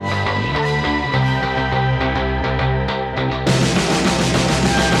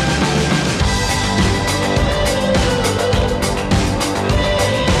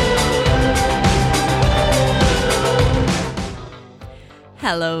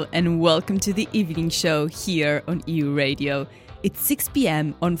Hello and welcome to the evening show here on Euradio. It's 6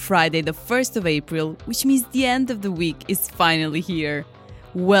 p.m. on Friday the 1st of April, which means the end of the week is finally here.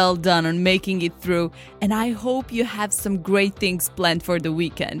 Well done on making it through, and I hope you have some great things planned for the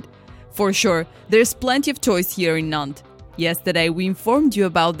weekend. For sure, there's plenty of choice here in Nantes. Yesterday we informed you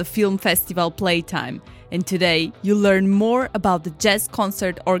about the film festival Playtime, and today you'll learn more about the jazz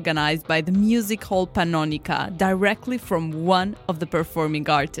concert organized by the music hall Pannonica directly from one of the performing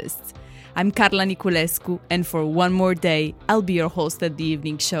artists. I'm Carla Niculescu, and for one more day, I'll be your host at the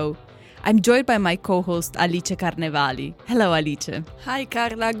evening show. I'm joined by my co-host Alice Carnevali. Hello, Alice. Hi,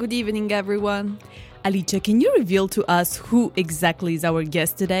 Carla. Good evening, everyone. Alice, can you reveal to us who exactly is our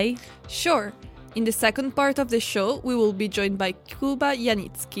guest today? Sure. In the second part of the show, we will be joined by Qba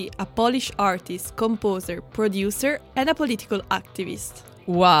Janicki, a Polish artist, composer, producer, and a political activist.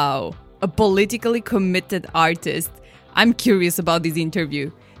 Wow, a politically committed artist. I'm curious about this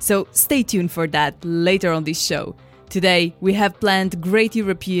interview, so stay tuned for that later on this show. Today, we have planned great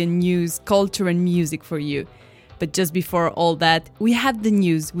European news, culture and music for you. But just before all that, we have the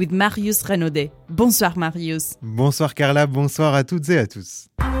news with Marius Renaudet. Bonsoir Marius. Bonsoir Carla, bonsoir à toutes et à tous.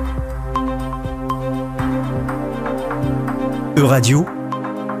 Euradio,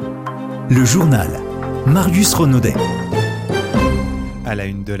 le journal, Marius Renaudet. À la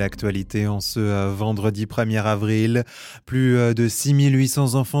une de l'actualité en ce vendredi 1er avril, plus de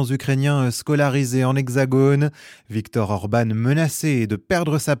 6800 enfants ukrainiens scolarisés en hexagone, Viktor Orban menacé de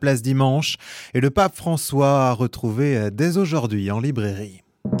perdre sa place dimanche et le pape François a retrouvé dès aujourd'hui en librairie.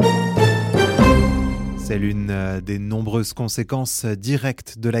 C'est l'une des nombreuses conséquences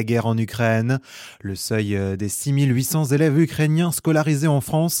directes de la guerre en Ukraine. Le seuil des 6800 élèves ukrainiens scolarisés en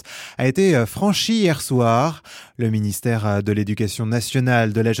France a été franchi hier soir. Le ministère de l'Éducation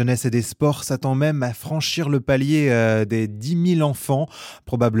nationale, de la jeunesse et des sports s'attend même à franchir le palier des 10 000 enfants,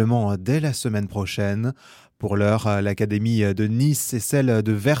 probablement dès la semaine prochaine. Pour l'heure, l'Académie de Nice et celle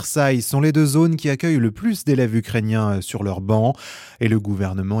de Versailles sont les deux zones qui accueillent le plus d'élèves ukrainiens sur leurs bancs. Et le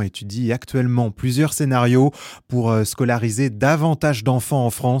gouvernement étudie actuellement plusieurs scénarios pour scolariser davantage d'enfants en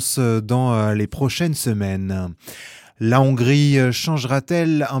France dans les prochaines semaines. La Hongrie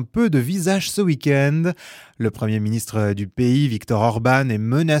changera-t-elle un peu de visage ce week-end ? Le Premier ministre du pays, Viktor Orban, est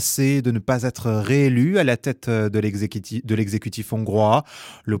menacé de ne pas être réélu à la tête de l'exécutif hongrois.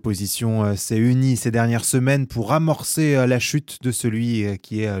 L'opposition s'est unie ces dernières semaines pour amorcer la chute de celui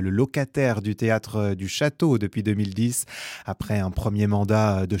qui est le locataire du théâtre du Château depuis 2010, après un premier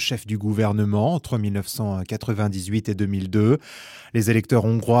mandat de chef du gouvernement entre 1998 et 2002. Les électeurs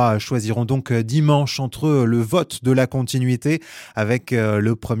hongrois choisiront donc dimanche entre le vote de la continuité avec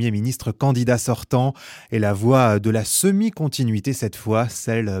le Premier ministre candidat sortant et la voie de la semi-continuité cette fois,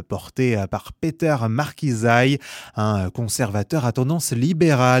 celle portée par Péter Markizai, un conservateur à tendance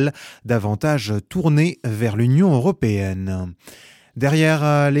libérale, davantage tourné vers l'Union européenne.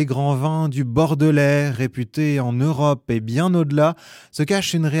 Derrière les grands vins du Bordelais, réputés en Europe et bien au-delà, se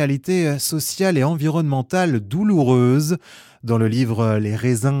cache une réalité sociale et environnementale douloureuse. Dans le livre « Les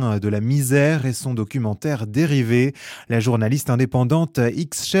raisins de la misère » et son documentaire dérivé, la journaliste indépendante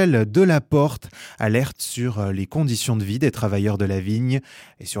Xchel Delaporte alerte sur les conditions de vie des travailleurs de la vigne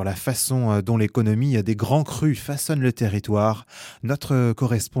et sur la façon dont l'économie des grands crus façonne le territoire. Notre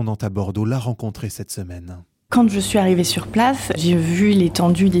correspondante à Bordeaux l'a rencontrée cette semaine. Quand je suis arrivée sur place, j'ai vu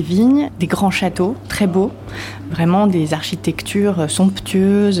l'étendue des vignes, des grands châteaux très beaux, vraiment des architectures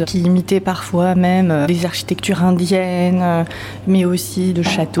somptueuses qui imitaient parfois même des architectures indiennes, mais aussi de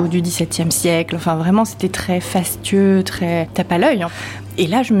châteaux du XVIIe siècle. Enfin vraiment c'était très fastueux, très tape à l'œil. Et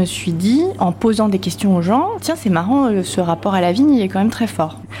là je me suis dit, en posant des questions aux gens, tiens c'est marrant, ce rapport à la vigne il est quand même très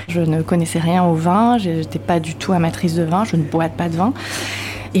fort. Je ne connaissais rien au vin, je n'étais pas du tout amatrice de vin, je ne bois pas de vin.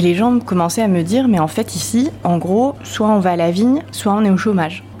 Et les gens commençaient à me dire, mais en fait ici, en gros, soit on va à la vigne, soit on est au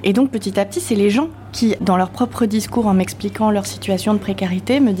chômage. Et donc petit à petit, c'est les gens qui, dans leur propre discours, en m'expliquant leur situation de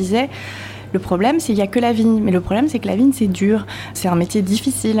précarité, me disaient, le problème, c'est qu'il n'y a que la vigne. Mais le problème, c'est que la vigne, c'est dur. C'est un métier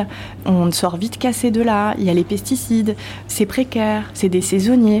difficile. On sort vite cassé de là. Il y a les pesticides. C'est précaire. C'est des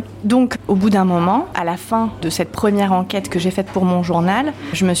saisonniers. Donc, au bout d'un moment, à la fin de cette première enquête que j'ai faite pour mon journal,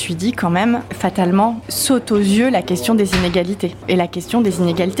 je me suis dit quand même, fatalement, saute aux yeux la question des inégalités. Et la question des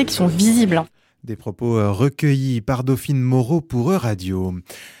inégalités qui sont visibles. Des propos recueillis par Dauphine Moreau pour Euradio.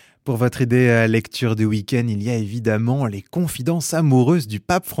 Pour votre idée lecture du week-end, il y a évidemment les Confidences amoureuses du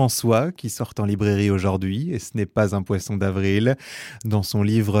pape François qui sortent en librairie aujourd'hui, et ce n'est pas un poisson d'avril. Dans son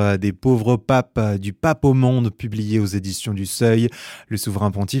livre Des pauvres papes, du pape au monde, publié aux éditions du Seuil, le souverain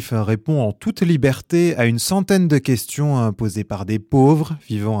pontife répond en toute liberté à une centaine de questions posées par des pauvres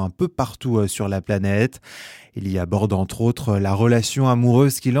vivant un peu partout sur la planète. Il y aborde entre autres la relation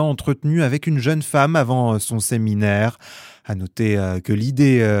amoureuse qu'il a entretenue avec une jeune femme avant son séminaire. À noter que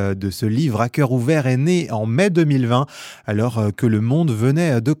l'idée de ce livre à cœur ouvert est née en mai 2020, alors que le monde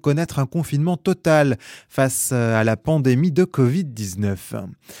venait de connaître un confinement total face à la pandémie de Covid-19.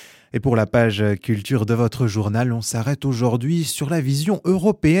 Et pour la page culture de votre journal, on s'arrête aujourd'hui sur la vision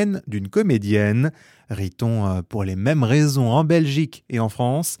européenne d'une comédienne. Rit-on pour les mêmes raisons en Belgique et en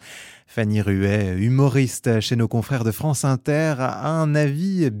France? Fanny Ruet, humoriste chez nos confrères de France Inter, a un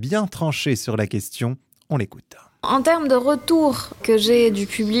avis bien tranché sur la question. On l'écoute. En termes de retour que j'ai du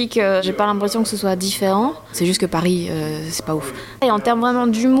public, j'ai pas l'impression que ce soit différent. C'est juste que Paris, c'est pas ouf. Et en termes vraiment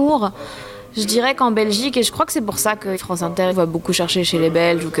d'humour, je dirais qu'en Belgique, et je crois que c'est pour ça que France Inter va beaucoup chercher chez les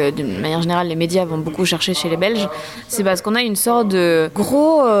Belges, ou que d'une manière générale les médias vont beaucoup chercher chez les Belges, c'est parce qu'on a une sorte de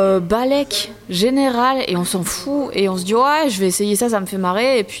gros balèque général et on s'en fout et on se dit ouais je vais essayer ça me fait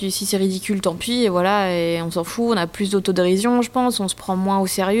marrer, et puis si c'est ridicule tant pis, et voilà, et on s'en fout. On a plus d'autodérision, je pense, on se prend moins au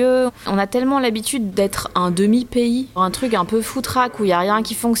sérieux. On a tellement l'habitude d'être un demi-pays, un truc un peu foutraque où il y a rien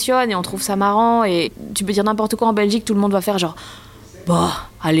qui fonctionne et on trouve ça marrant, et tu peux dire n'importe quoi en Belgique, tout le monde va faire genre bah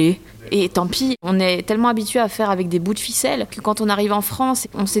allez. Et tant pis, on est tellement habitué à faire avec des bouts de ficelle que quand on arrive en France,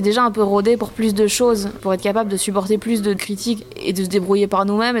 on s'est déjà un peu rodé pour plus de choses, pour être capable de supporter plus de critiques et de se débrouiller par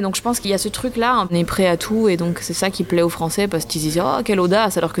nous-mêmes. Et donc je pense qu'il y a ce truc-là, on est prêt à tout, et donc c'est ça qui plaît aux Français, parce qu'ils disent oh quelle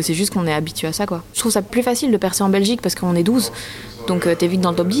audace, alors que c'est juste qu'on est habitué à ça quoi. Je trouve ça plus facile de percer en Belgique parce qu'on est 12. Donc t'es vite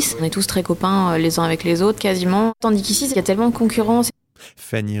dans le top 10, on est tous très copains les uns avec les autres quasiment. Tandis qu'ici, il y a tellement de concurrence.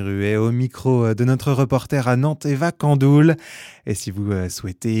 Fanny Ruet au micro de notre reporter à Nantes, Eva Candoul. Et si vous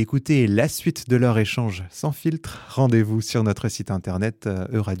souhaitez écouter la suite de leur échange sans filtre, rendez-vous sur notre site internet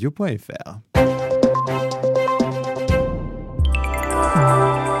euradio.fr.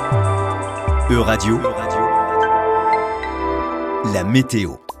 Euradio, la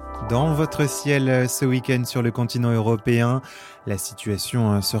météo. Dans votre ciel ce week-end sur le continent européen, la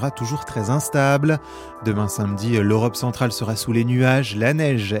situation sera toujours très instable. Demain samedi, l'Europe centrale sera sous les nuages, la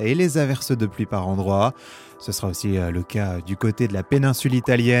neige et les averses de pluie par endroits. Ce sera aussi le cas du côté de la péninsule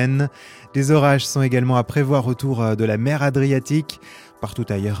italienne. Des orages sont également à prévoir autour de la mer Adriatique. Partout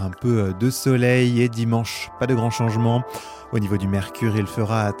ailleurs, un peu de soleil, et dimanche, pas de grands changements. Au niveau du mercure, il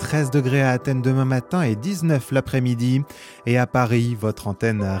fera 13 degrés à Athènes demain matin et 19 l'après-midi. Et à Paris, votre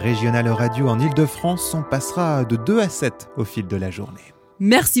antenne régionale Euradio en Ile-de-France, on passera de 2 à 7 au fil de la journée.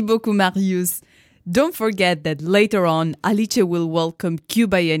 Merci beaucoup, Marius. Don't forget that later on, Alice will welcome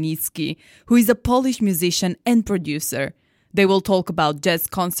Qba Janicki, who is a Polish musician and producer. They will talk about jazz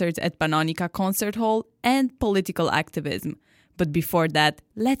concerts at Panonica Concert Hall and political activism. But before that,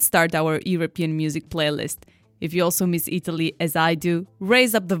 let's start our European music playlist. If you also miss Italy as I do,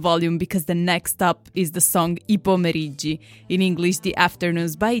 raise up the volume because the next up is the song I pomeriggi, in English The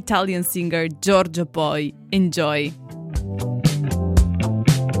Afternoons by Italian singer Giorgio Poi. Enjoy!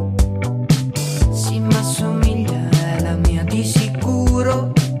 Sì, ma somiglia alla mia di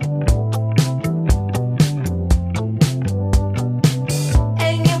sicuro. È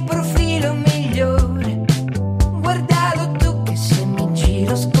il mio profilo migliore. Guardalo tu che se mi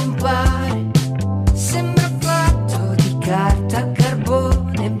giro scompare. Sembra fatto di carta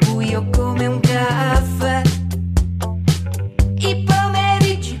carbone, buio come un caffè. I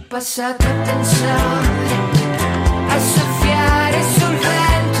pomeriggi passati a pensare, a soffiare sul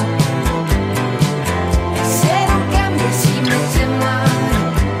vento. Se non cambia si mette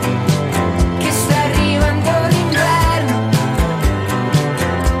male, che sta arrivando l'inverno.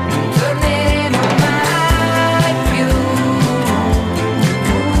 Non torneremo mai più.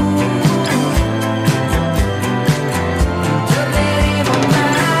 Non torneremo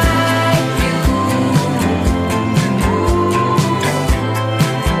mai più.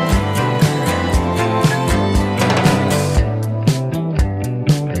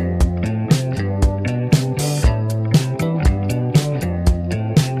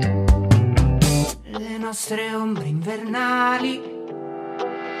 Le nostre ombre invernali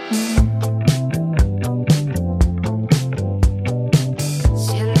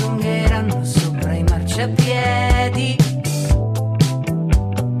si allungheranno sopra i marciapiedi.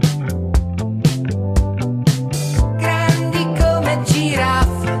 Grandi come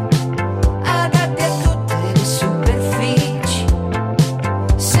giraffe, adatti a tutte le superfici.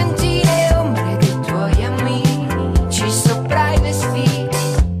 Senti le ombre dei tuoi amici sopra i vestiti.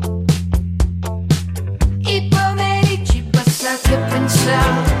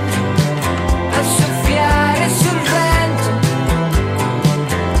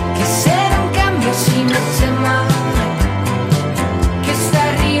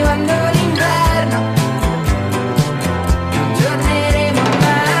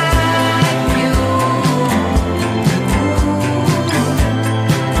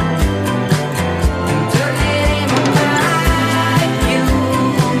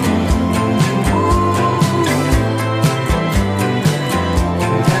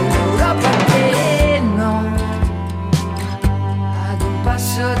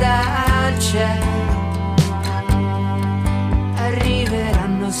 passo dal cielo,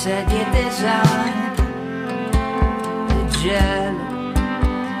 arriveranno sedie design e gelo.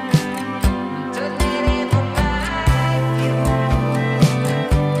 Non torneremo mai più,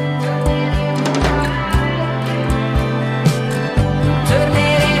 non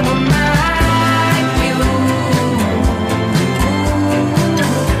torneremo mai più,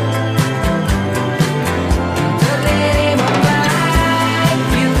 non torneremo mai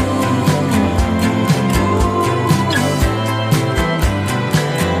più.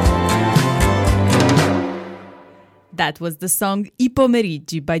 That was the song I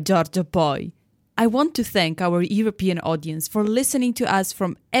pomeriggi by Giorgio Poi. I want to thank our European audience for listening to us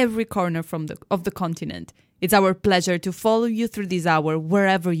from every corner of the continent. It's our pleasure to follow you through this hour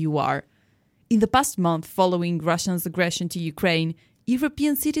wherever you are. In the past month following Russia's aggression to Ukraine,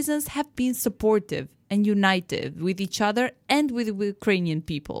 European citizens have been supportive and united with each other and with the Ukrainian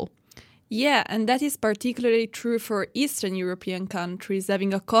people. Yeah, and that is particularly true for Eastern European countries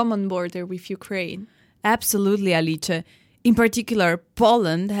having a common border with Ukraine. Absolutely, Alice. In particular,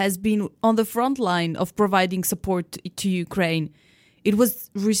 Poland has been on the front line of providing support to Ukraine. It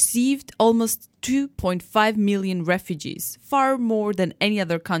was received almost 2.5 million refugees, far more than any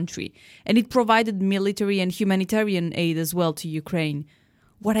other country, and it provided military and humanitarian aid as well to Ukraine.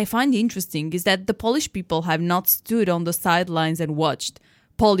 What I find interesting is that the Polish people have not stood on the sidelines and watched.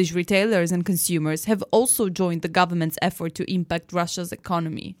 Polish retailers and consumers have also joined the government's effort to impact Russia's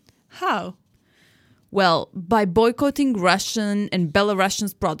economy. How? Well, by boycotting Russian and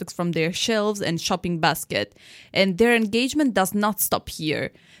Belarusian products from their shelves and shopping basket. And their engagement does not stop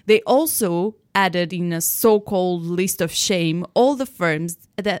here. They also added in a so-called list of shame all the firms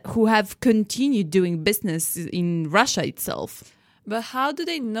who have continued doing business in Russia itself. But how do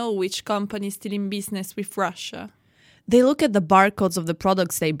they know which company is still in business with Russia? They look at the barcodes of the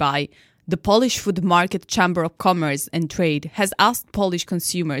products they buy. The Polish Food Market Chamber of Commerce and Trade has asked Polish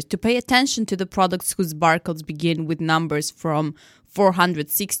consumers to pay attention to the products whose barcodes begin with numbers from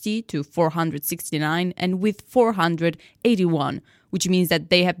 460 to 469 and with 481, which means that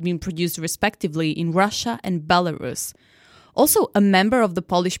they have been produced respectively in Russia and Belarus. Also, a member of the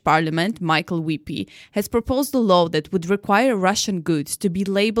Polish parliament, Michael Whippy, has proposed a law that would require Russian goods to be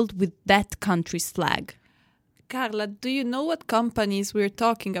labeled with that country's flag. Carla, do you know what companies we're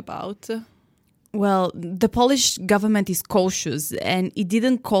talking about? Well, the Polish government is cautious and it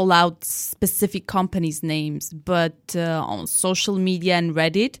didn't call out specific companies' names, but on social media and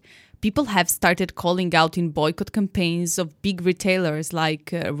Reddit, people have started calling out in boycott campaigns of big retailers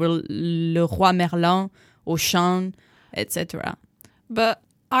like Leroy Merlin, Auchan, etc. But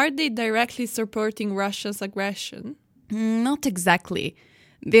are they directly supporting Russia's aggression? Not exactly.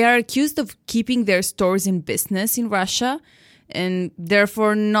 They are accused of keeping their stores in business in Russia and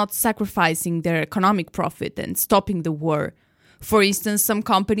therefore not sacrificing their economic profit and stopping the war. For instance, some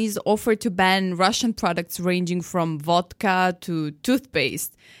companies offer to ban Russian products ranging from vodka to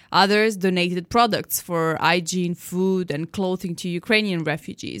toothpaste. Others donated products for hygiene, food and clothing to Ukrainian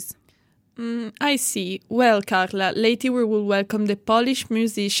refugees. I see. Well, Carla, later we will welcome the Polish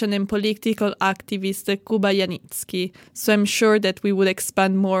musician and political activist Qba Janicki, so I'm sure that we will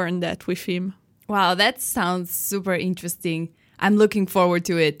expand more on that with him. Wow, that sounds super interesting. I'm looking forward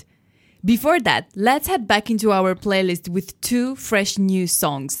to it. Before that, let's head back into our playlist with two fresh new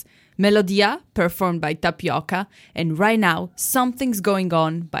songs. Melodia, performed by Tapioca, and right now, Something's Going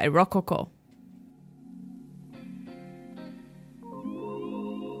On by Rococo.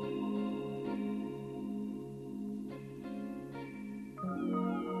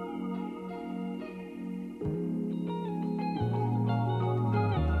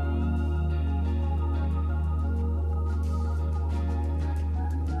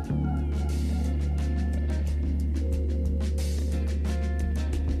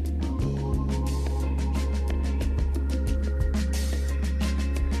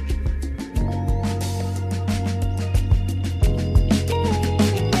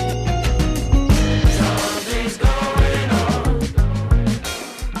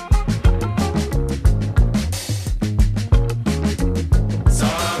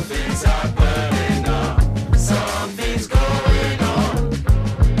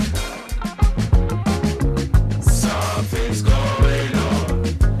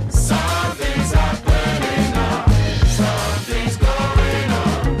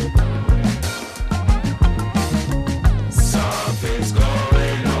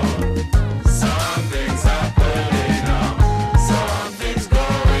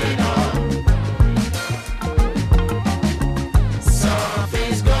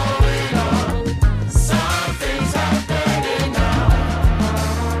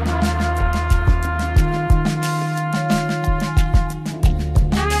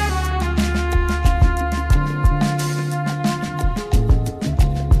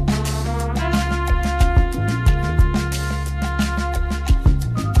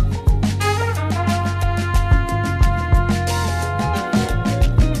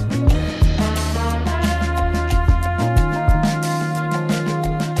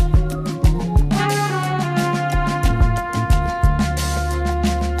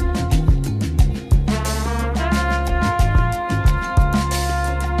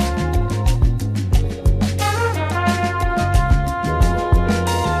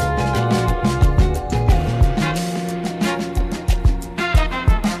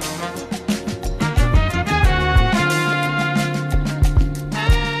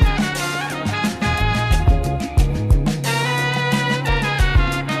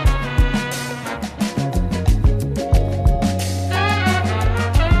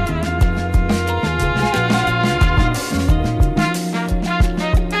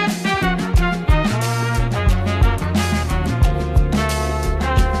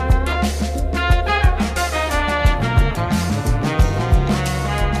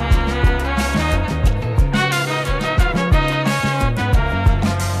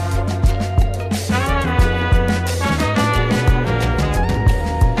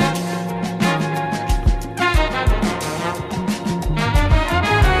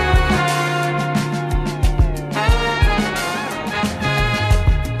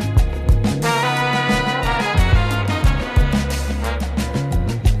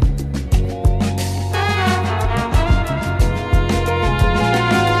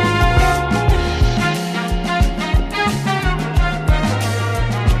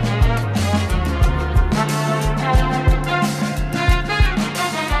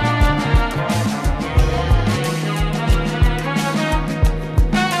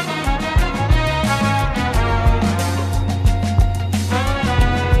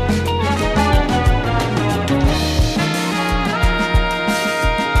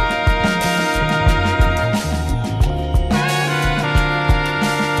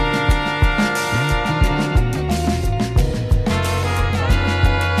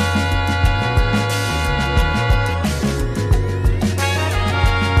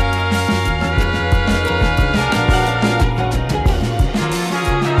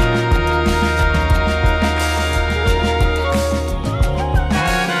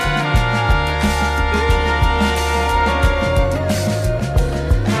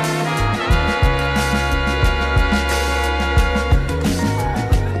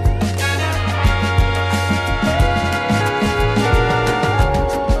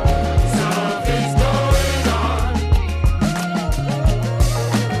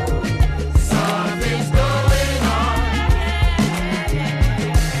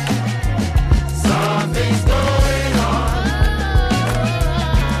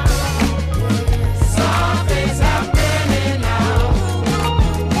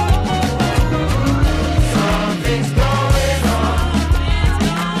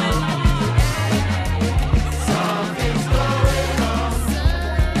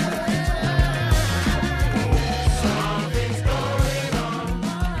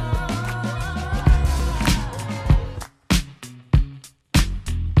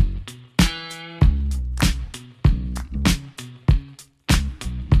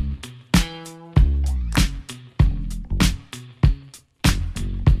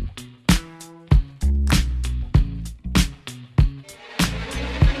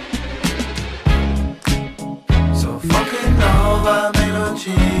 nuova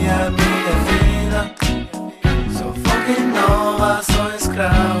melodia minha vida. Sou folk nova, sou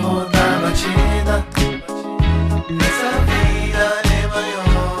escravo da batida. Essa vida é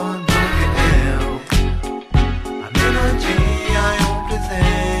maior do que eu. A melodia é um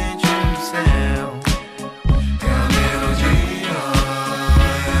presente do céu. É a melodia,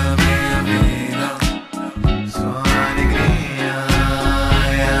 é a minha vida. Sua alegria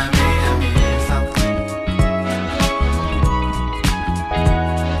é a minha missão.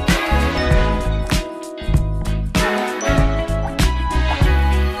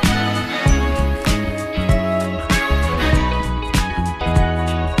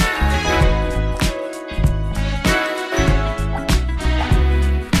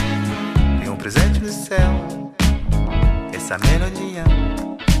 Presente do céu, essa melodia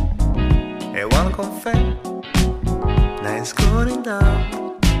eu ando com fé na escuridão.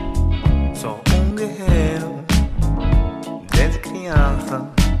 Sou guerreiro desde criança,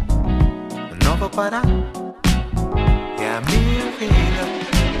 não vou parar. É a minha vida,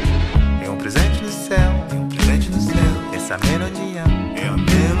 é presente do céu, presente do céu. Essa melodia é a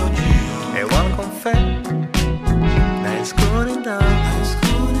melodia eu ando com fé na escuridão.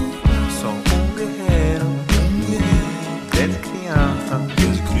 Sou guerreiro, desde criança,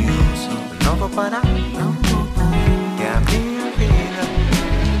 não vou parar, é a minha vida.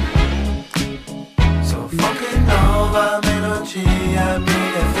 Sou folk nova, melodia,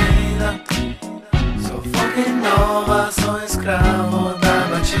 minha vida. Sou folk nova, sou escravo da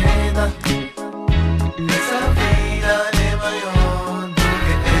batida. Essa vida é maior do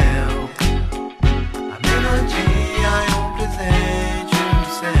que eu. A melodia é presente do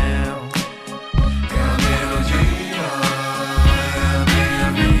céu.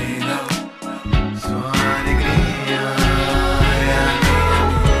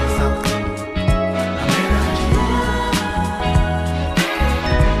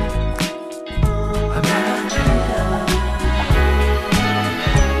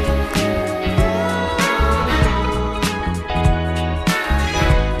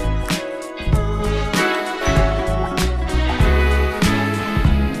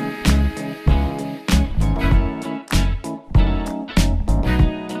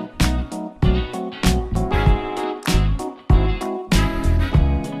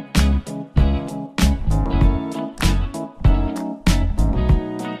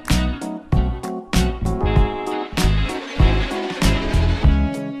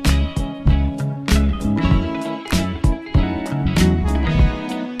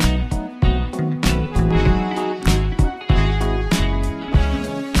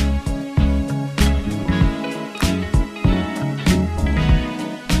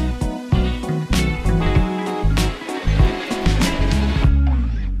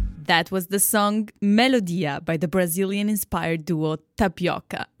 That was the song Melodia by the Brazilian-inspired duo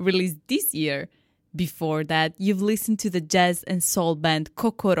Tapioca, released this year. Before that, you've listened to the jazz and soul band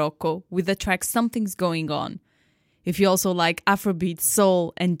Cocoroco with the track Something's Going On. If you also like Afrobeat,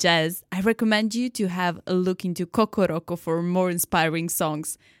 soul, and jazz, I recommend you to have a look into Cocoroco for more inspiring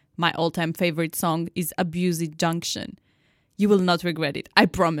songs. My all-time favorite song is Abused Junction. You will not regret it, I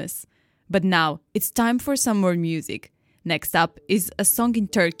promise. But now, it's time for some more music. Next up is a song in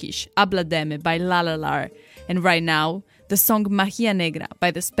Turkish, Habla Deme by Lalalar, and right now, the song Magia Negra by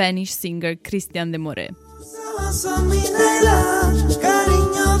the Spanish singer Cristian de More.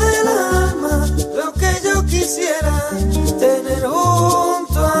 Cariño del alma, lo que yo quisiera tener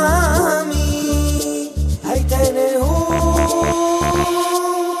junto a mí, ay, tener junto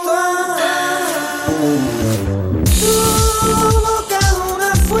a mí. Tu boca es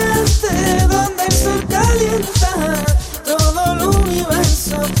una fuente donde el sol calienta todo el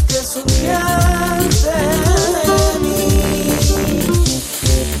universo que subyace en mí.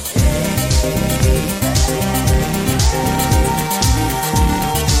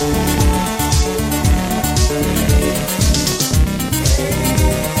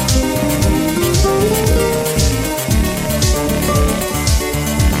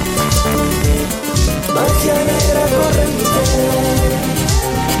 Magia negra corre en mi piel.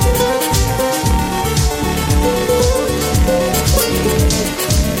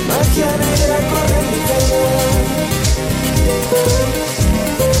 Magia negra corre en mi piel.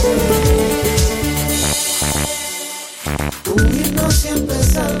 Huir no siempre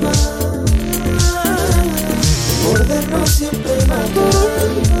salva, morder no siempre mata,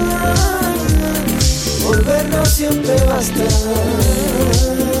 volver no siempre basta.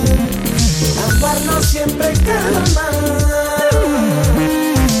 Amar no siempre calma,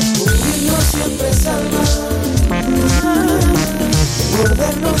 huir no siempre salva,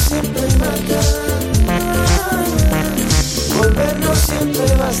 morder no siempre mata, volver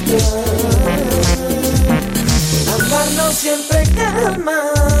Sebastián. Andar siempre calma,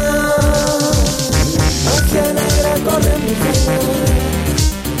 magia negra corre en mi vida,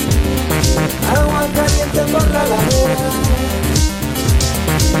 agua caliente por la ladera,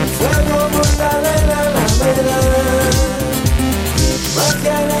 fuego mortal en la alameda,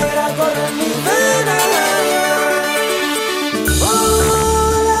 magia negra corre en mi vena.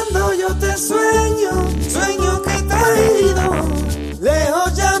 Volando yo te sueño, sueño que te he ido, lejos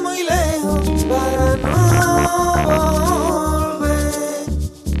ya muy lejos, para no volver,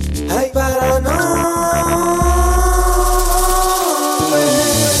 ay, para no volver.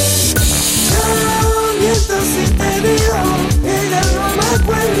 Yo miento si te digo que ya no me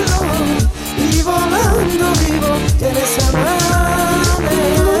acuerdo, y volando vivo quieres amanecer.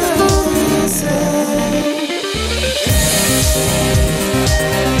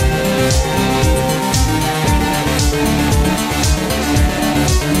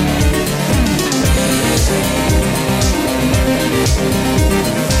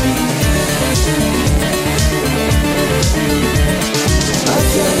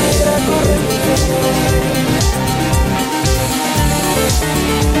 Magia negra corre en mi vena,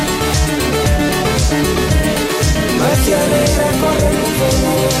 magia negra corre en mi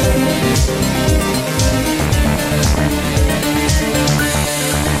vena.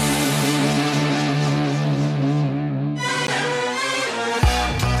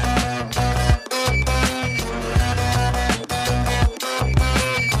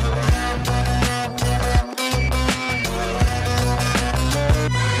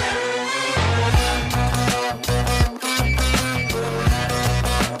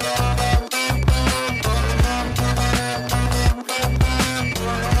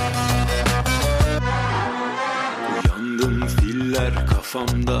 Uyandım filler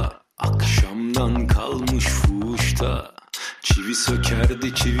kafamda, akşamdan kalmış fuhuşta. Çivi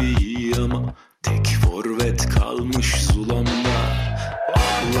sökerdi çiviyi ama tek forvet kalmış zulamda.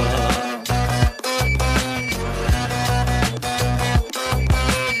 Abla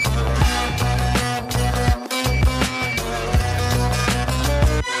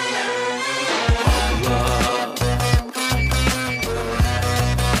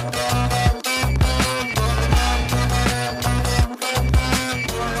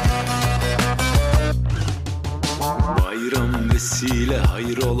bayram vesile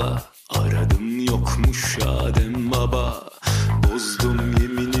hayrola, aradım yokmuş Adem baba. Bozdum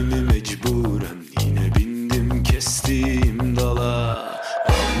yeminimi mecburen, yine bindim kestiğim dala.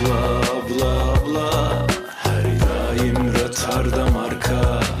 Abla abla abla, her daim rötarda marka.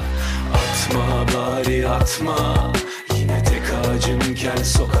 Atma bari atma, yine tek ağacım kel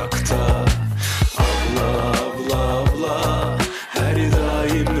sokakta. Abla abla abla, her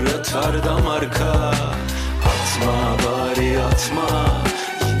daim rötarda marka. Atma bari atma,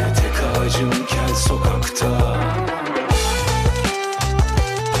 yine tek ağacım kel sokakta.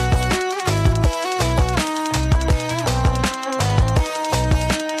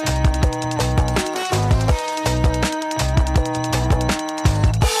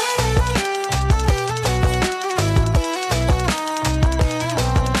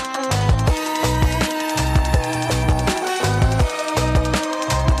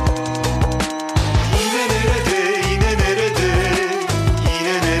 Yine nerede, yine nerede,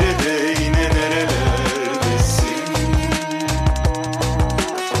 yine nerede, yine nerelerdesin?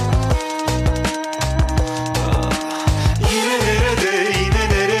 Yine nerede, yine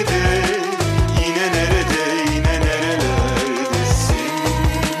nerede, yine nerede, yine nerelerdesin?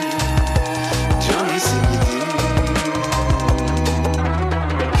 Can sevdim.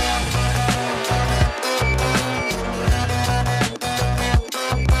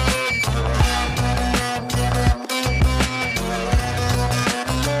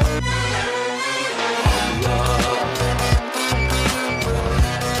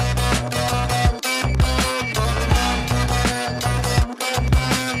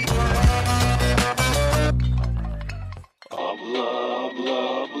 Abla abla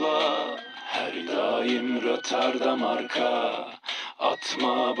abla, her daim rötarda marka.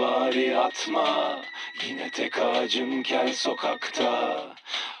 Atma bari atma, yine tek ağacım kel sokakta.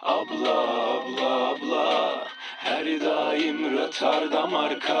 Abla abla abla, her daim rötarda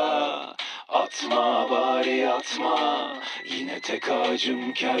marka. Atma bari atma, yine tek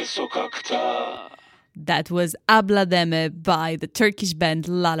ağacım kel sokakta. That was Habla Deme by the Turkish band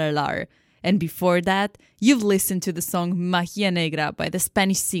Lalalar. And before that, you've listened to the song Magia Negra by the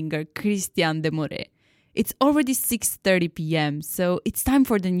Spanish singer Cristian de More. It's already 6:30 p.m., so it's time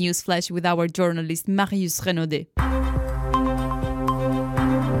for the news flash with our journalist Marius Renaudet.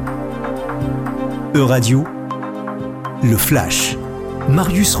 Euradio, le flash.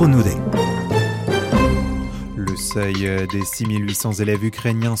 Marius Renaudet. Le seuil des 6800 élèves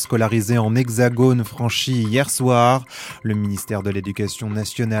ukrainiens scolarisés en hexagone franchi hier soir. Le ministère de l'Éducation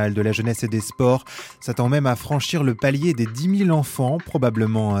nationale, de la jeunesse et des sports s'attend même à franchir le palier des 10 000 enfants,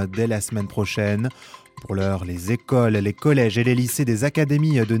 probablement dès la semaine prochaine. Pour l'heure, les écoles, les collèges et les lycées des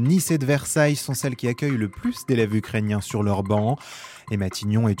académies de Nice et de Versailles sont celles qui accueillent le plus d'élèves ukrainiens sur leurs bancs. Et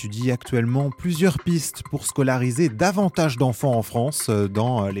Matignon étudie actuellement plusieurs pistes pour scolariser davantage d'enfants en France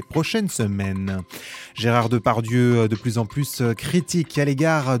dans les prochaines semaines. Gérard Depardieu, de plus en plus critique à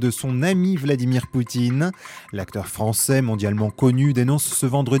l'égard de son ami Vladimir Poutine. L'acteur français mondialement connu dénonce ce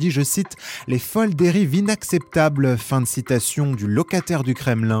vendredi, je cite, « les folles dérives inacceptables », fin de citation du locataire du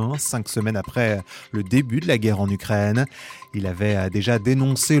Kremlin, 5 semaines après le début de la guerre en Ukraine. Il avait déjà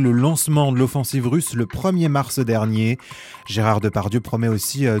dénoncé le lancement de l'offensive russe le 1er mars dernier. Gérard Depardieu promet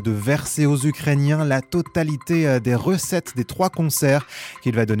aussi de verser aux Ukrainiens la totalité des recettes des 3 concerts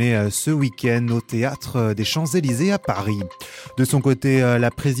qu'il va donner ce week-end au théâtre des Champs-Élysées à Paris. De son côté, la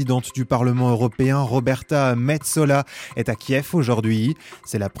présidente du Parlement européen, Roberta Metsola, est à Kiev aujourd'hui.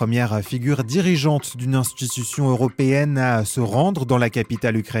 C'est la première figure dirigeante d'une institution européenne à se rendre dans la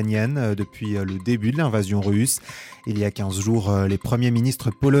capitale ukrainienne depuis le début de l'invasion russe. Il y a 15 jours, les premiers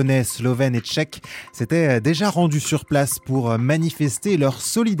ministres polonais, slovènes et tchèques s'étaient déjà rendus sur place pour manifester leur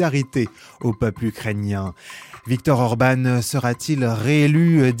solidarité au peuple ukrainien. Victor Orban sera-t-il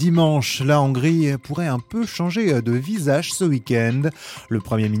réélu dimanche ? La Hongrie pourrait un peu changer de visage ce week-end. Le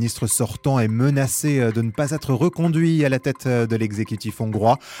Premier ministre sortant est menacé de ne pas être reconduit à la tête de l'exécutif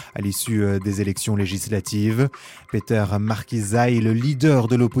hongrois à l'issue des élections législatives. Péter Márki-Zay, le leader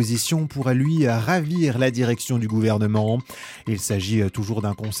de l'opposition, pourrait lui ravir la direction du gouvernement. Il s'agit toujours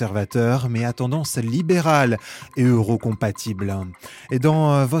d'un conservateur, mais à tendance libérale et eurocompatible. Et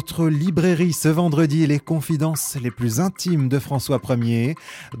dans votre librairie ce vendredi, les confidences les plus intimes de François Ier.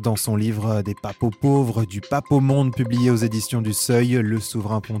 Dans son livre Des papes aux pauvres, du pape au monde, publié aux éditions du Seuil, le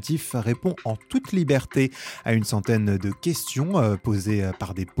souverain pontife répond en toute liberté à une centaine de questions posées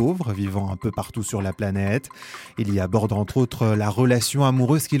par des pauvres vivant un peu partout sur la planète. Il y aborde entre autres la relation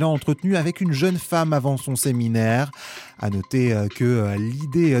amoureuse qu'il a entretenue avec une jeune femme avant son séminaire. À noter que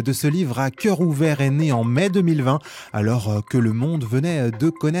l'idée de ce livre à cœur ouvert est née en mai 2020, alors que le monde venait de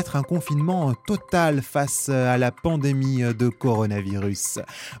connaître un confinement total face à la pandémie de coronavirus.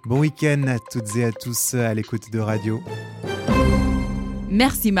 Bon week-end à toutes et à tous à l'écoute de Radio.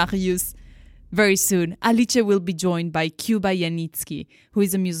 Merci Marius. Very soon, Alice will be joined by Qba Janicki, who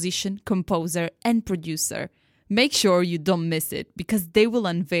is a musician, composer and producer. Make sure you don't miss it, because they will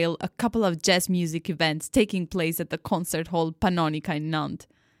unveil a couple of jazz music events taking place at the concert hall Pannonica in Nantes.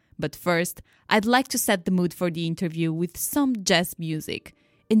 But first, I'd like to set the mood for the interview with some jazz music.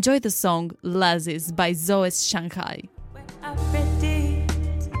 Enjoy the song Lazis by Zoes Shanghai.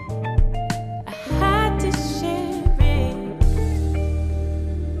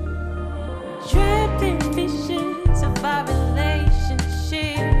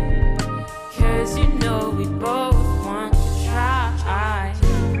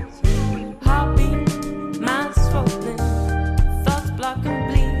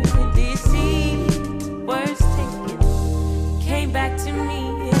 Back to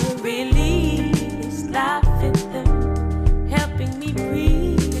me, it released life in them, helping me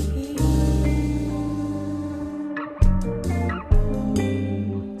breathe.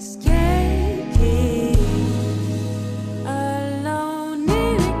 Skating alone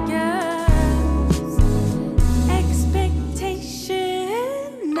in a girl's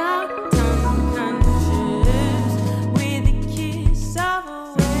expectation, knocked unconscious with a kiss of a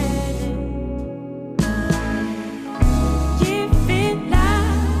wedding. Giving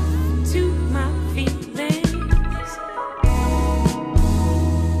life to my feelings.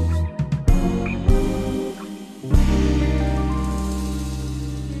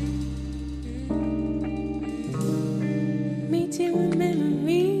 Meeting with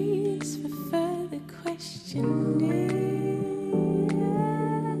memories for further questioning.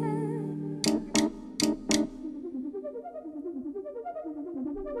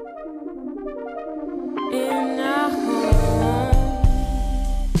 In a home,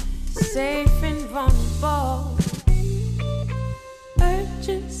 safe and vulnerable.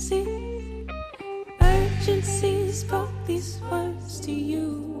 Urgency, urgency spoke these words to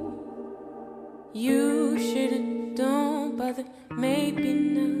you. You shouldn't, don't bother, maybe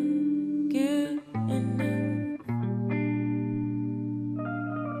not good enough.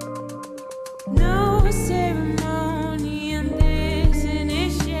 No ceremony in this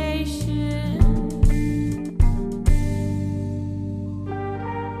initiation.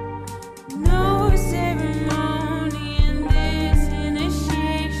 No ceremony in this initiation.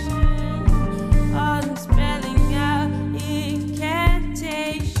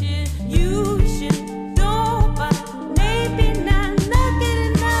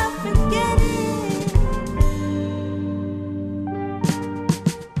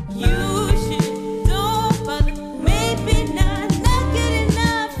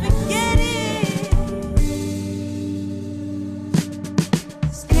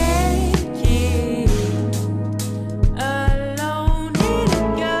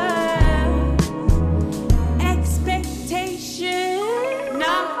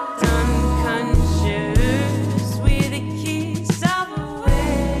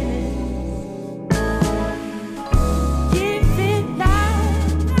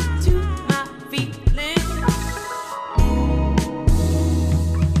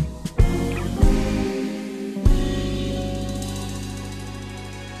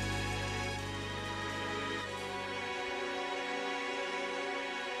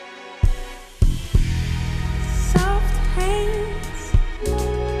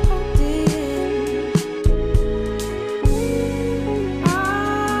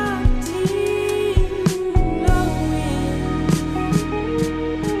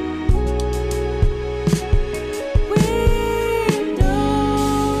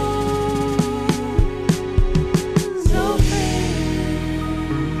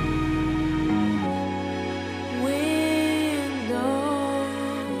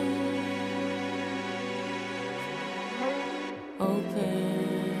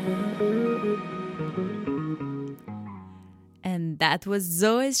 that was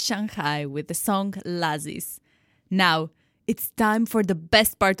Zoe's Shanghai with the song Lazis. Now, it's time for the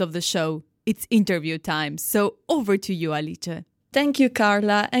best part of the show. It's interview time, so over to you, Alice. Thank you,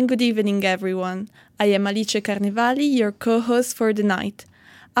 Carla, and good evening, everyone. I am Alice Carnevali, your co-host for the night.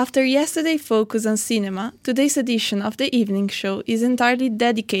 After yesterday's focus on cinema, today's edition of the evening show is entirely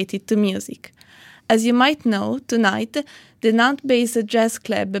dedicated to music. As you might know, tonight, the Nantes-based jazz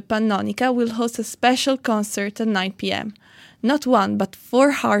club Pannonica will host a special concert at 9 p.m. Not one, but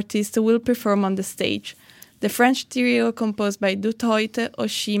 4 artists will perform on the stage. The French trio composed by Dutoit,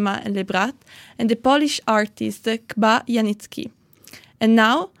 Oshima and Lebrat, and the Polish artist Qba Janicki. And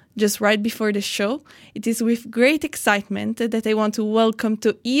now, just right before the show, it is with great excitement that I want to welcome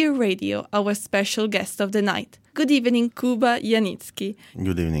to Euradio our special guest of the night. Good evening, Qba Janicki.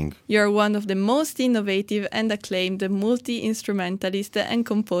 Good evening. You are one of the most innovative and acclaimed multi-instrumentalist and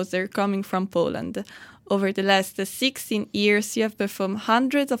composer coming from Poland. Over the last 16 years, you have performed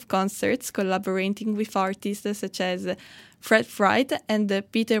hundreds of concerts collaborating with artists such as Fred Fried and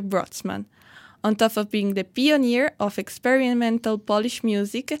Peter Brotzman. On top of being the pioneer of experimental Polish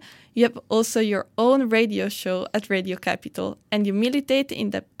music, you have also your own radio show at Radio Capital, and you militate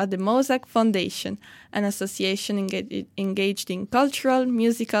at the Mosaic Foundation, an association engaged in cultural,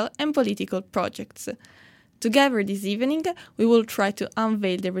 musical and political projects. Together this evening, we will try to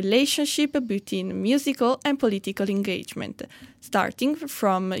unveil the relationship between musical and political engagement, starting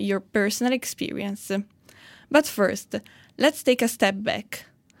from your personal experience. But first, let's take a step back.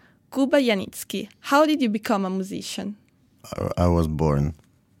 Qba Janicki, how did you become a musician? I was born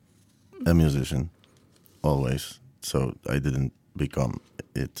a musician, always. So I didn't become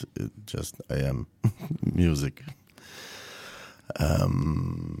it just I am music.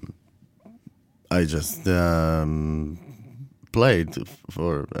 I just played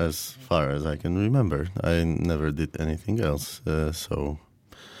for as far as I can remember. I never did anything else. So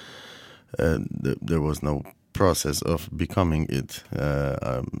there was no process of becoming it.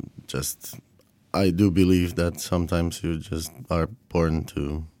 I do believe that sometimes you just are born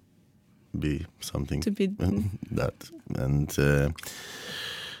to be something. To be that, and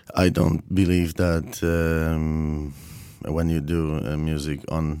I don't believe that when you do music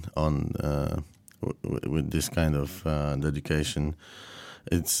with this kind of dedication,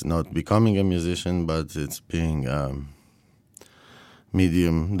 it's not becoming a musician, but it's being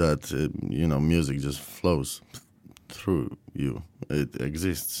medium that music just flows through you. It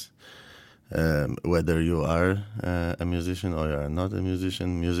exists. Whether you are a musician or you are not a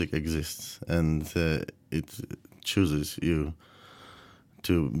musician, music exists, and it chooses you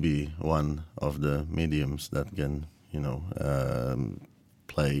to be one of the mediums that can,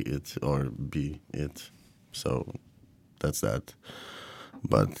 play it or be it. So that's that.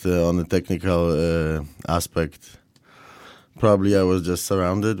 But on the technical aspect, probably I was just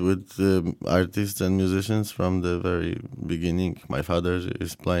surrounded with artists and musicians from the very beginning. My father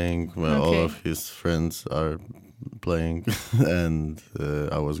is playing, all of his friends are playing, and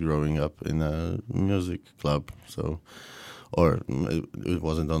I was growing up in a music club. It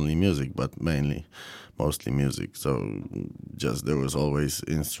wasn't only music, but mostly music. So just there was always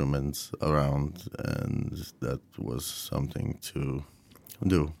instruments around, and that was something to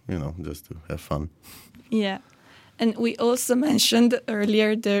do, just to have fun. Yeah. And we also mentioned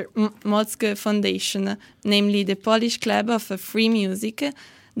earlier the Mosaic Foundation, namely the Polish Club of Free Music,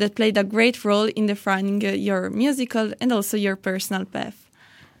 that played a great role in defining your musical and also your personal path.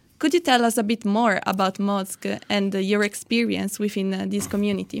 Could you tell us a bit more about Mosaic and your experience within this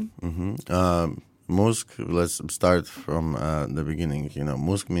community? Mm-hmm. Mózg, let's start from the beginning.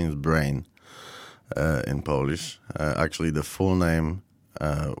 Mózg means brain in Polish. Actually, the full name,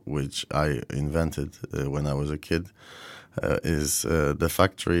 which I invented when I was a kid, is the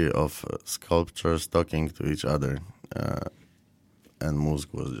factory of sculptures talking to each other. And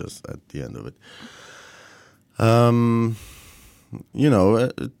Mózg was just at the end of it.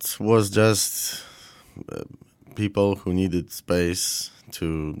 It was just people who needed space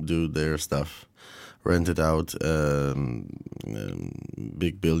to do their stuff. Rented out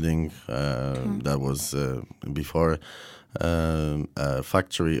big building that was before a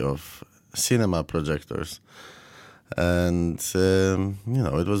factory of cinema projectors. And,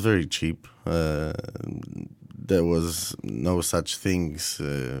 it was very cheap. There was no such things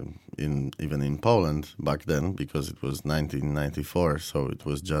even in Poland back then, because it was 1994, so it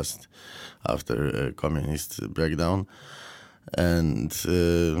was just after a communist breakdown. And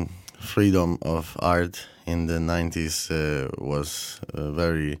freedom of art in the 90s was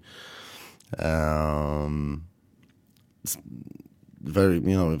very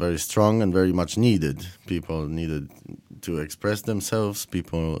strong and very much needed. People needed to express themselves.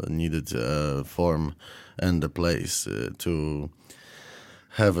 People needed a form and a place to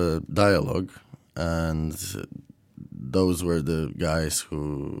have a dialogue, and those were the guys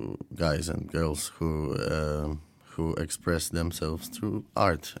and girls who expressed themselves through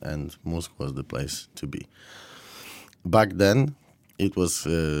art, and Musk was the place to be. Back then, it was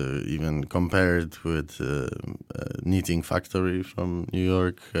even compared with Knitting Factory from New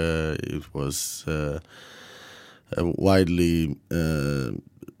York. It was widely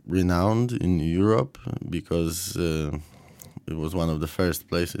renowned in Europe because it was one of the first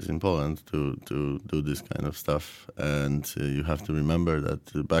places in Poland to do this kind of stuff. And you have to remember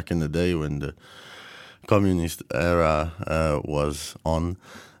that back in the day when the communist era was on,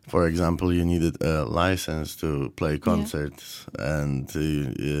 for example, you needed a license to play concerts, and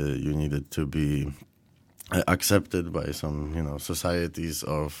you needed to be accepted by some, societies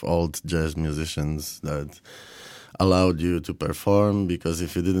of old jazz musicians that allowed you to perform, because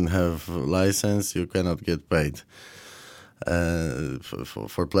if you didn't have a license, you cannot get paid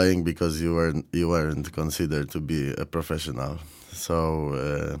for playing, because you weren't considered to be a professional.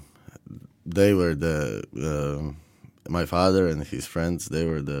 So they were my father and his friends, they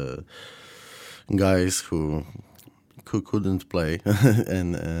were the guys who couldn't play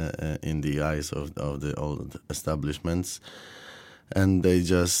in the eyes of the old establishments, and they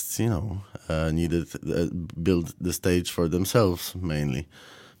just needed build the stage for themselves mainly.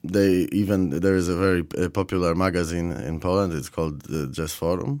 There is a very popular magazine in Poland. It's called the Jazz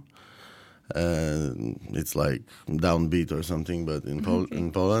Forum. It's like Downbeat or something, but in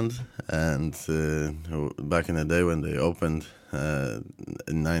Poland. And back in the day when they opened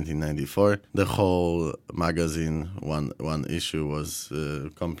in 1994, the whole magazine, one issue was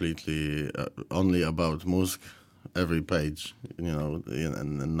completely only about Musk. Every page,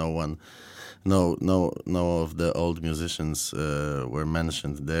 and no of the old musicians were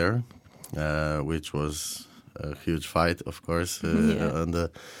mentioned there, which was a huge fight, of course, on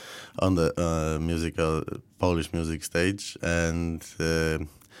the musical Polish music stage. And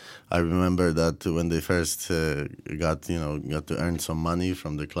I remember that when they first got to earn some money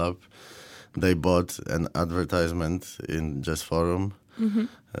from the club, they bought an advertisement in Jazz Forum. Mm-hmm.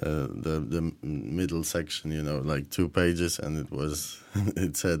 The middle section, like 2 pages, and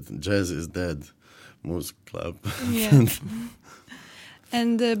it said "Jazz is dead, Musk Club." Yeah.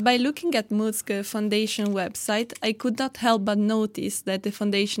 And by looking at Musk Foundation website, I could not help but notice that the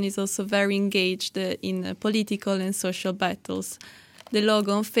foundation is also very engaged in political and social battles. The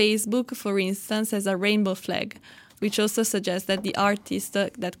logo on Facebook, for instance, has a rainbow flag, which also suggests that the artists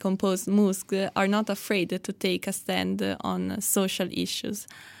that composed Musk are not afraid to take a stand on social issues.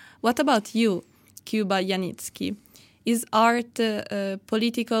 What about you, Qba Janicki? Is art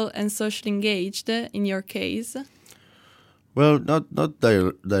political and socially engaged in your case? Well, not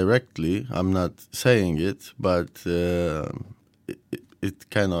directly. I'm not saying it, but it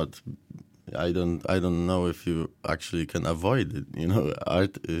cannot. I don't know if you actually can avoid it.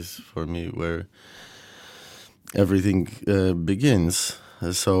 Art is for me where everything begins.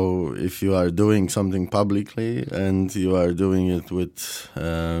 So if you are doing something publicly and you are doing it with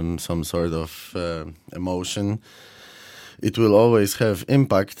some sort of emotion, it will always have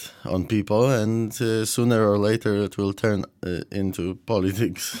impact on people, and sooner or later it will turn into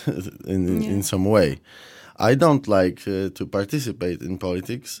politics in some way. I don't like to participate in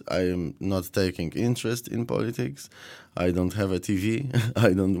politics. I am not taking interest in politics. I don't have a TV.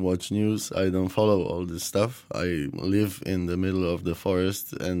 I don't watch news. I don't follow all this stuff. I live in the middle of the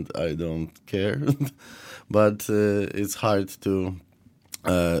forest and I don't care. But it's hard to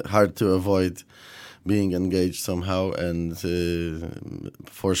avoid being engaged somehow. And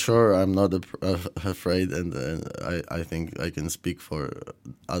for sure, I'm not afraid. And I think I can speak for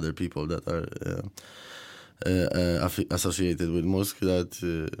other people that are associated with Musk, that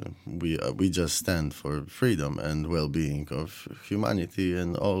we just stand for freedom and well-being of humanity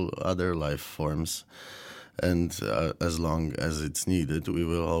and all other life forms, and as long as it's needed, we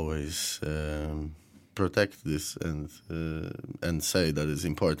will always protect this and say that it's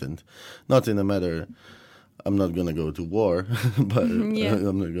important. Not in a matter, I'm not gonna go to war, but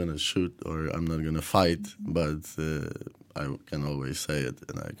I'm not gonna shoot or I'm not gonna fight, but I can always say it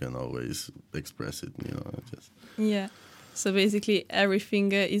and I can always express it, Yeah. So basically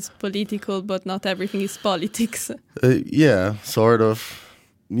everything is political, but not everything is politics. Yeah, sort of.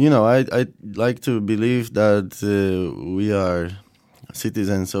 I like to believe that we are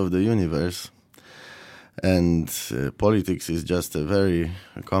citizens of the universe, and politics is just a very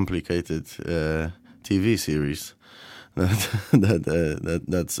complicated TV series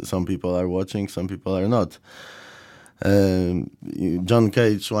that some people are watching, some people are not. John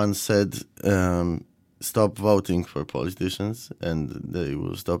Cage once said, "Stop voting for politicians, and they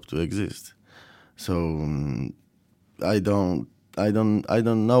will stop to exist." So I don't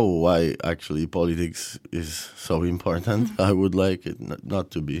know why actually politics is so important. I would like it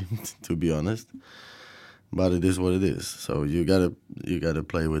not to be, to be honest. But it is what it is. So you gotta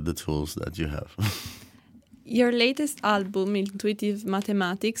play with the tools that you have. Your latest album, Intuitive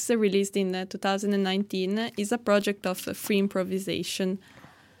Mathematics, released in 2019, is a project of free improvisation.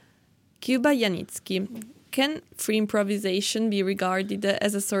 Qba Janicki, can free improvisation be regarded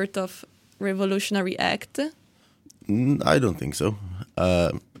as a sort of revolutionary act? I don't think so.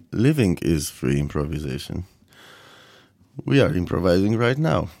 Living is free improvisation. We are improvising right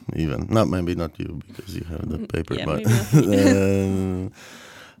now, even. Maybe not you, because you have the paper,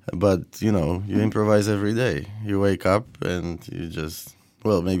 but you improvise every day. You wake up and you just,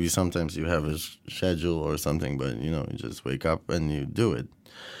 maybe sometimes you have a schedule or something, but you just wake up and you do it.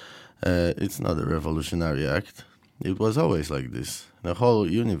 It's not a revolutionary act. It was always like this. The whole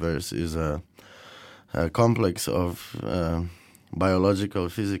universe is a complex of biological,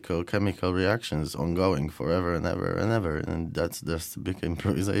 physical, chemical reactions ongoing forever and ever and ever, and that's just a big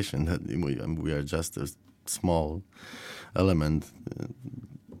improvisation that we are just a small element.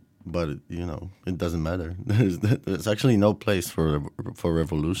 But it doesn't matter. There's actually no place for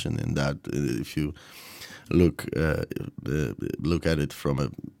revolution in that. If you look at it from a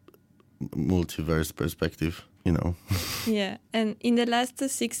multiverse perspective, Yeah, and in the last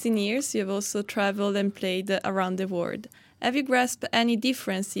 16 years, you have also traveled and played around the world. Have you grasped any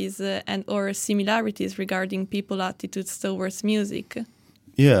differences and or similarities regarding people's attitudes towards music?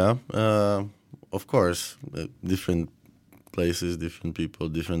 Yeah, of course, different places, different people,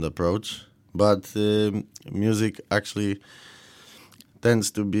 different approach. But music actually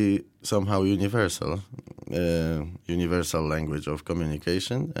tends to be somehow universal, universal language of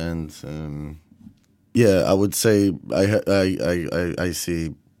communication. And I would say I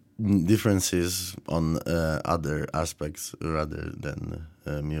see differences on other aspects rather than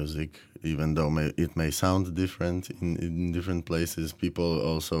music, even though it may sound different in different places. People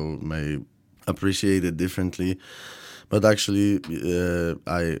also may appreciate it differently. But actually,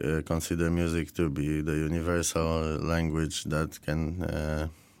 I consider music to be the universal language that can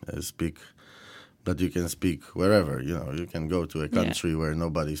that you can speak wherever. You can go to a country where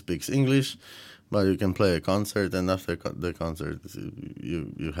nobody speaks English, but you can play a concert, and after the concert,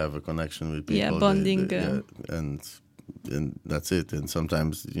 you have a connection with people. Yeah, bonding. And that's it. And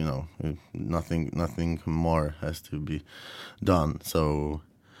sometimes, nothing more has to be done.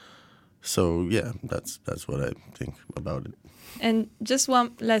 So yeah, that's what I think about it. And just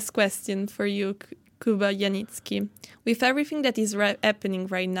one last question for you, Qba Janicki. With everything that is happening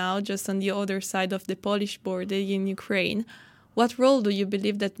right now, just on the other side of the Polish border in Ukraine, what role do you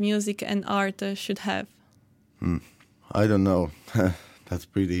believe that music and art should have? I don't know. That's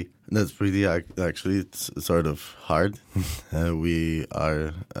pretty. Actually, it's sort of hard. We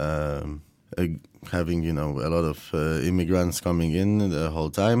are having a lot of immigrants coming in the whole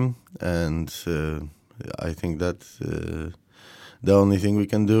time, and I think that the only thing we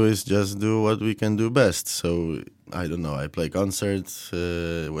can do is just do what we can do best. So I don't know. I play concerts.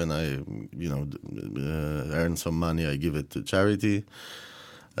 When I earn some money, I give it to charity.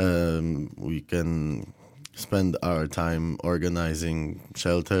 We can spend our time organizing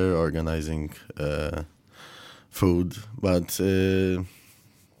shelter, organizing food, but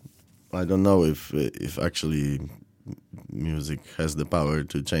I don't know if actually music has the power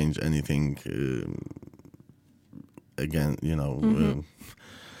to change anything. Again,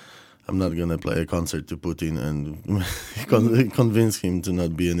 I'm not gonna play a concert to Putin and convince him to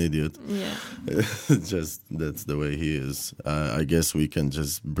not be an idiot. Yeah, just that's the way he is. I guess we can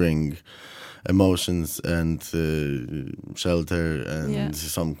just bring emotions and shelter and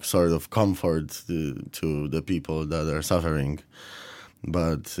some sort of comfort to the people that are suffering.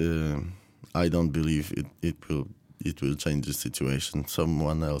 But I don't believe it will change the situation.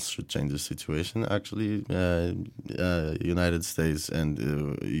 Someone else should change the situation. Actually, United States and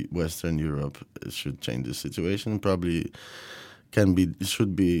Western Europe should change the situation. Probably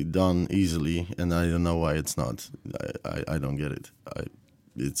should be done easily, and I don't know why it's not. I don't get it.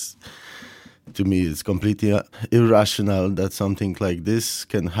 To me, it's completely irrational that something like this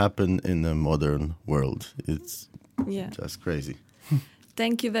can happen in a modern world. It's just crazy.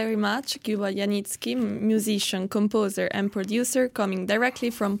 Thank you very much, Qba Janicki, musician, composer and producer, coming directly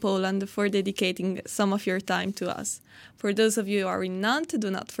from Poland, for dedicating some of your time to us. For those of you who are in Nantes, do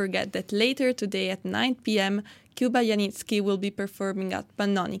not forget that later today at 9 p.m, Qba Janicki will be performing at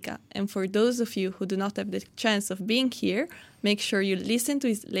Pannonica, and for those of you who do not have the chance of being here, make sure you listen to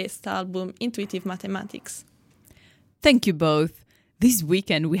his latest album, Intuitive Mathematics. Thank you both. This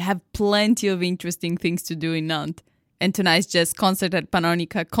weekend we have plenty of interesting things to do in Nantes, and tonight's jazz concert at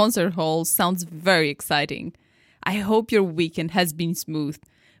Pannonica Concert Hall sounds very exciting. I hope your weekend has been smooth,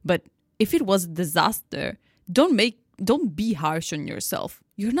 but if it was a disaster, don't be harsh on yourself.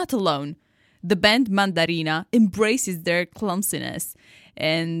 You're not alone. The band Mandarina embraces their clumsiness,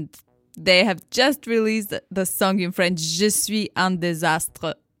 and they have just released the song in French, Je suis un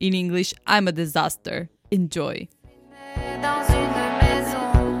désastre. In English, I'm a disaster. Enjoy. Dans une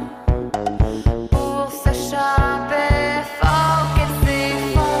maison pour s'échapper, fort qu'elle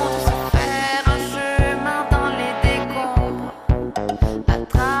s'effondre, se faire un chemin dans les décombres, à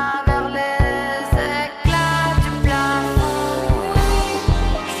travers les éclats du plafond. Oui,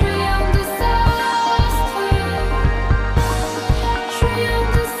 je suis un désastre. Je suis un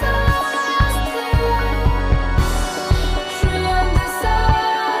désastre. Je suis un désastre,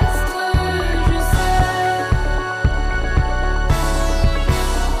 je sais.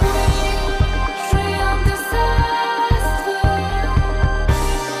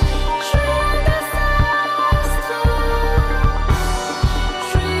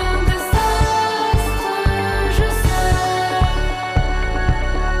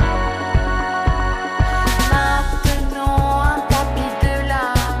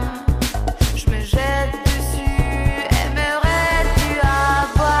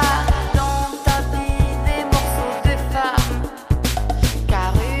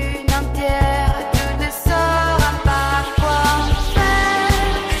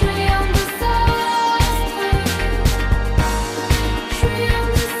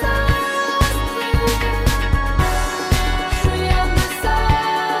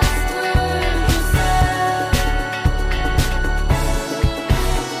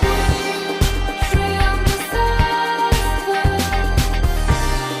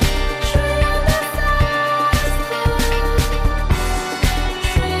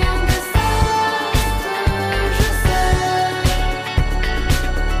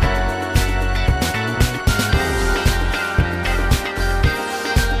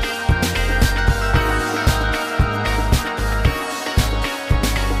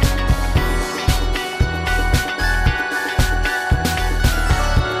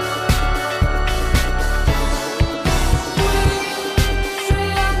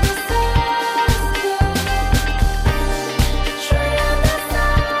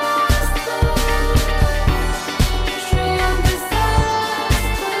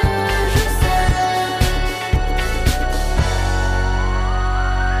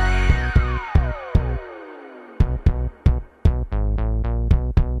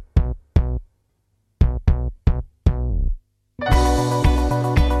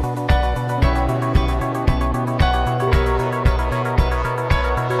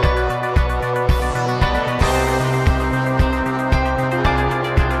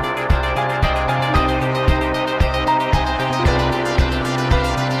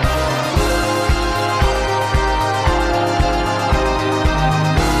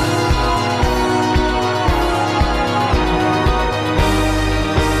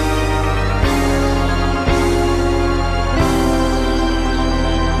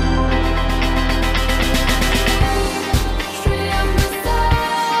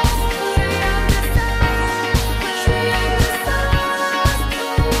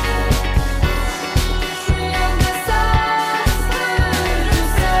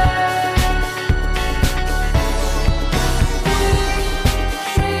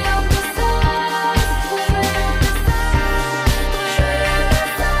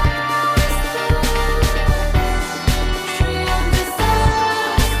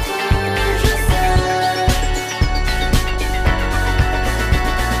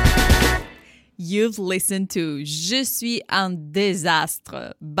 You've listened to Je suis un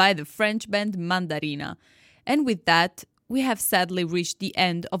désastre by the French band Mandarina. And with that, we have sadly reached the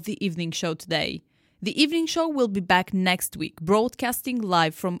end of the evening show today. The evening show will be back next week, broadcasting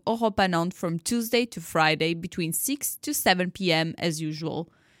live from Europa Nantes from Tuesday to Friday between 6 to 7 p.m. as usual.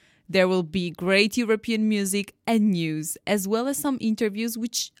 There will be great European music and news, as well as some interviews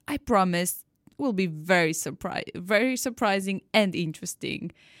which I promise will be very surprising and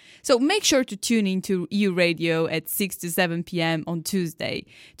interesting. So make sure to tune in to Euradio at 6 to 7 p.m. on Tuesday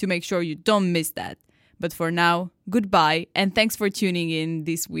to make sure you don't miss that. But for now, goodbye and thanks for tuning in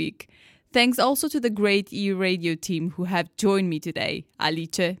this week. Thanks also to the great Euradio team who have joined me today,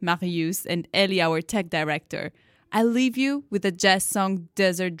 Alice, Marius and Ellie, our tech director. I leave you with the jazz song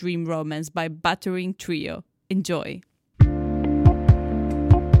Desert Dream Romance by Battering Trio. Enjoy.